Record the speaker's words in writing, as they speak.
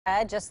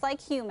Just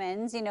like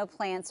humans,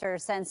 plants are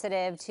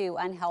sensitive to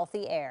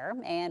unhealthy air,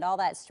 and all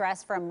that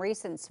stress from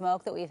recent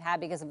smoke that we've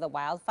had because of the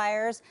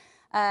wildfires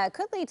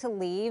could lead to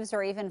leaves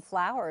or even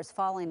flowers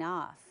falling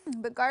off.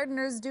 But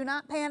gardeners do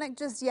not panic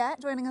just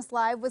yet. Joining us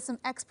live with some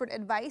expert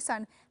advice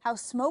on how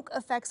smoke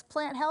affects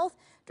plant health,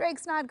 Drake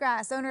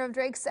Snodgrass, owner of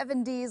Drake's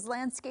 7Ds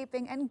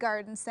Landscaping and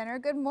Garden Center.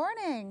 Good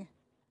morning.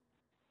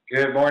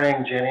 Good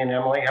morning, Jenny and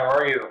Emily. How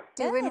are you?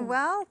 Doing Good.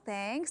 well,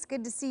 thanks.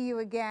 Good to see you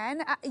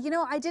again.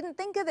 I didn't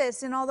think of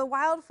this in all the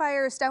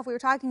wildfire stuff. We were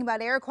talking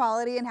about air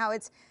quality and how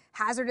it's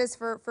hazardous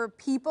for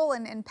people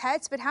and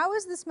pets, but how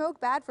is the smoke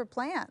bad for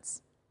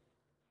plants?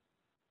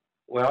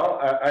 Well,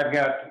 I've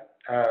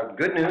got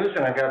good news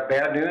and I've got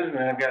bad news and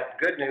then I've got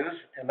good news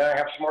and then I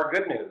have some more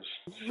good news.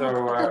 So,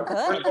 Oh,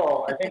 first of good.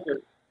 all, I think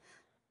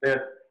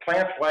that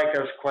plants like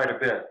us quite a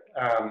bit.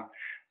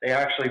 They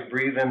actually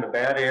breathe in the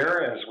bad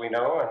air, as we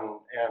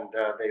know, and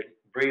they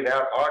breathe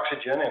out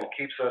oxygen and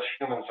keeps us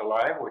humans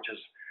alive, which is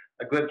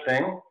a good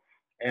thing.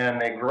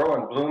 And they grow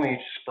and bloom each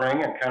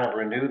spring and kind of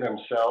renew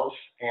themselves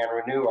and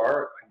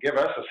give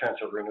us a sense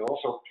of renewal.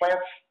 So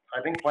plants,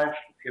 I think plants,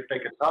 if they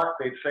could talk,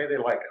 they'd say they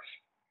like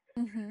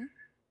us. Mm-hmm.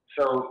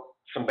 So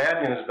some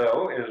bad news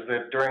though is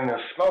that during the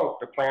smoke,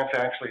 the plants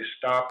actually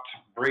stopped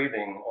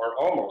breathing or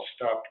almost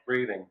stopped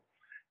breathing.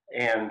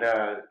 And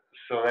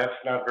so that's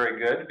not very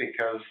good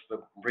because the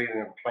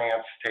breathing of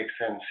plants takes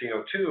in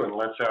CO2 and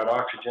lets out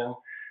oxygen.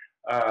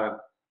 Uh,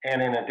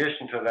 and in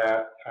addition to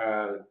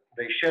that,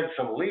 they shed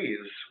some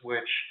leaves,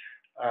 which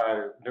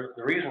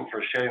the reason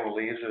for shedding the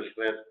leaves is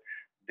that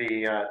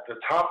the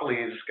top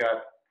leaves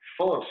got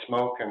full of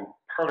smoke and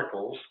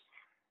particles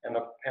and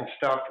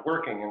stopped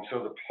working. And so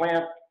the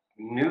plant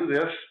knew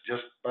this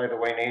just by the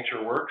way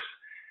nature works,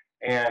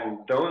 and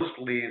those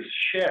leaves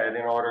shed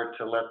in order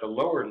to let the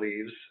lower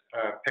leaves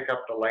pick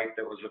up the light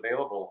that was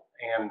available.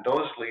 And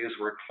those leaves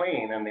were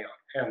clean, and the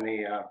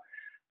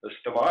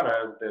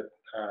stomata that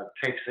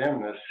takes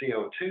in the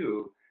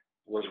CO2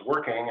 was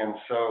working, and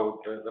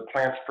so the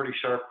plant's pretty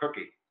sharp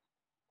cookie.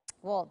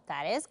 Well,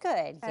 that is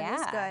good. That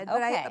is Yeah. good,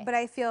 but I Okay. but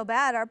I feel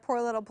bad. Our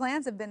poor little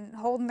plants have been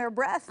holding their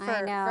breath I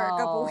for a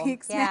couple know.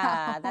 weeks Yeah,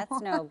 now.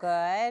 that's no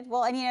good.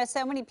 Well, and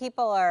so many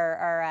people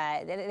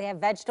are they have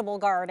vegetable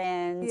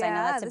gardens. I know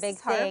Yeah, that's a this big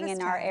is thing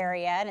harvest in our time.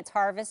 area, and it's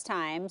harvest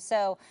time.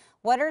 So,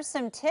 what are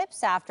some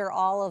tips after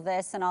all of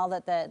this and all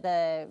that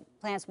the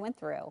plants went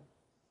through?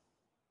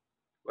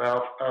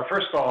 Well,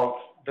 first of all,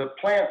 the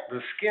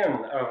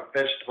skin of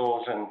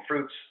vegetables and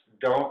fruits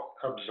don't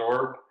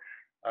absorb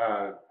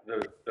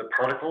the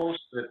particles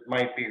that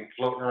might be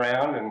floating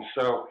around. And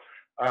so,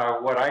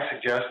 what I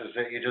suggest is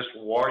that you just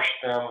wash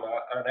them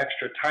an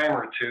extra time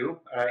or two,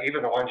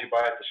 even the ones you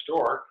buy at the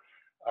store,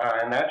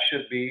 and that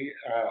should be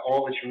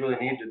all that you really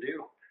need to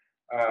do.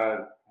 Uh,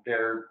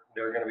 they're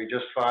going to be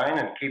just fine,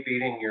 and keep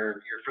eating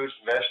your fruits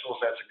and vegetables.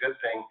 That's a good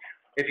thing.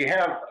 If you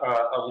have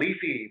a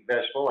leafy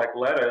vegetable like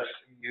lettuce,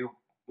 you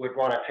would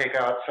want to take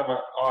out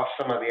off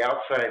some of the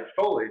outside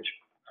foliage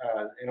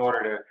in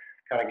order to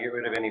kind of get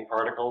rid of any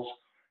particles.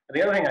 And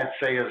the other thing I'd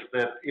say is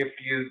that if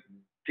you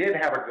did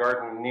have a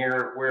garden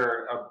near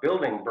where a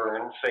building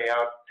burned, say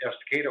out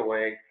Estacada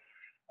Way,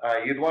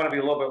 you'd want to be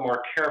a little bit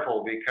more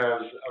careful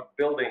because a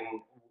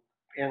building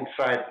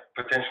inside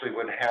potentially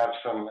would have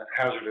some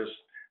hazardous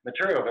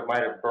material that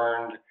might have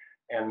burned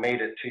and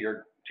made it to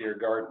your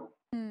garden.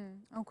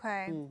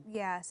 Okay, Mm.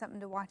 yeah, something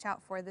to watch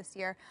out for this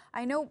year.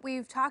 I know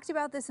we've talked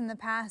about this in the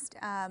past.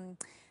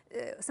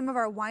 Some of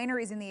our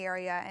wineries in the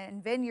area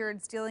and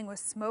vineyards dealing with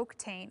smoke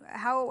taint.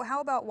 How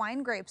about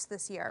wine grapes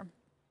this year?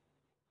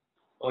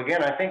 Well,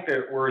 again, I think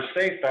that we're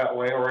safe that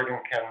way. Oregon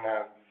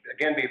can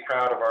again be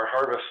proud of our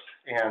harvest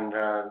and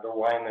the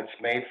wine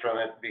that's made from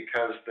it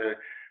because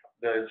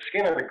the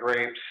skin of the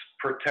grapes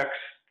protects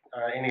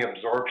any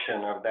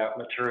absorption of that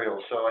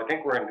material. So I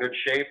think we're in good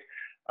shape.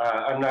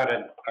 I'm not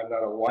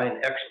a wine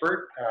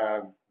expert,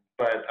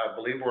 but I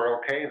believe we're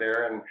okay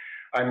there. And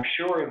I'm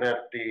sure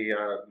that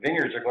the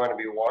vineyards are going to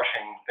be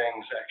washing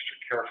things extra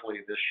carefully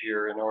this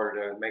year in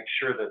order to make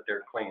sure that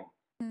they're clean.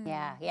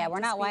 Yeah, yeah, we're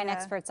Just not be wine a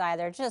experts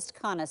either, just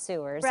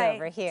connoisseurs right,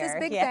 over just here.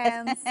 big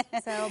Yes.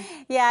 fans. So.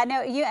 Yeah,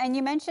 no,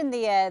 you mentioned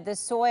the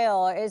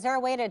soil. Is there a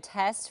way to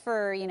test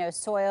for,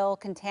 soil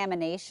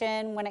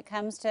contamination when it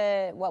comes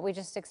to what we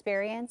just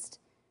experienced?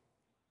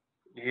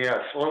 Yes,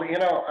 well, you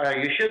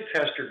should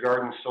test your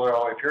garden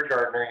soil. If you're a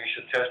gardener, you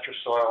should test your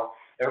soil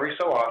every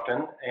so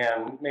often,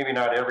 and maybe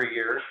not every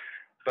year,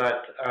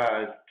 but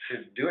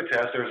to do a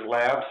test, there's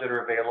labs that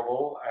are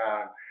available.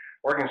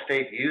 Oregon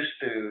State used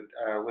to,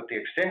 with the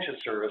Extension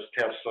Service,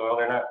 test soil.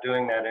 They're not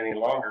doing that any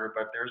longer,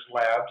 but there's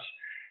labs.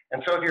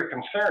 And so if you're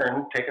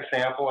concerned, take a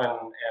sample and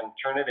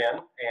turn it in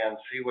and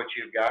see what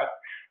you've got.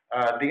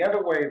 The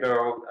other way,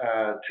 though,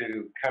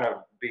 to kind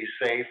of be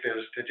safe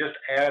is to just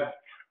add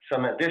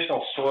some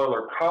additional soil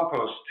or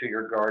compost to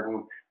your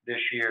garden this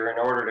year in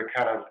order to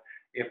kind of,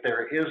 if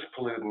there is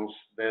pollutants,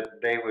 that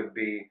they would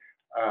be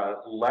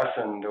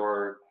lessened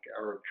or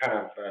kind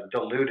of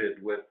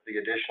diluted with the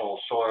additional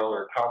soil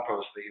or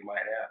compost that you might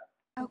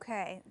add.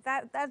 Okay,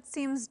 that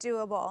seems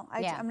doable.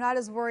 Yeah. I'm not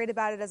as worried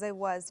about it as I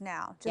was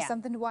now. Just Yeah.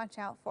 something to watch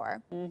out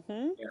for.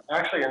 Mm-hmm. Yeah.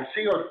 Actually, and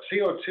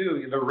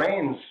CO2, the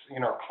rains,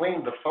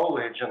 cleaned the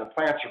foliage and the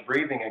plants are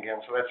breathing again,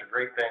 so that's a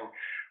great thing.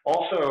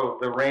 Also,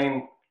 the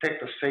rain take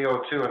the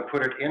CO2 and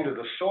put it into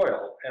the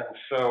soil, and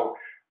so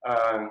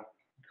um,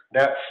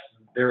 that's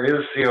there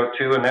is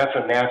CO2, and that's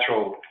a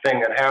natural thing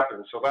that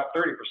happens. So about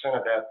 30%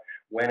 of that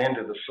went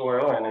into the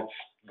soil, and it's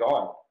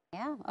gone.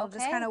 Yeah. It'll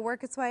just Okay. kind of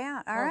work its way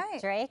out. All Well, right.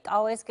 Drake,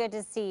 always good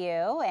to see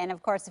you. And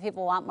of course, if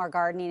people want more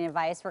gardening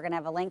advice, we're going to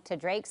have a link to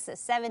Drake's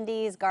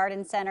 70s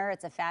Garden Center.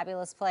 It's a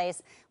fabulous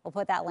place. We'll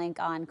put that link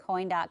on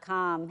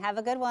coin.com. Have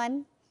a good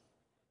one.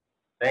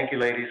 Thank you,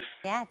 ladies.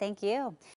 Yeah, thank you.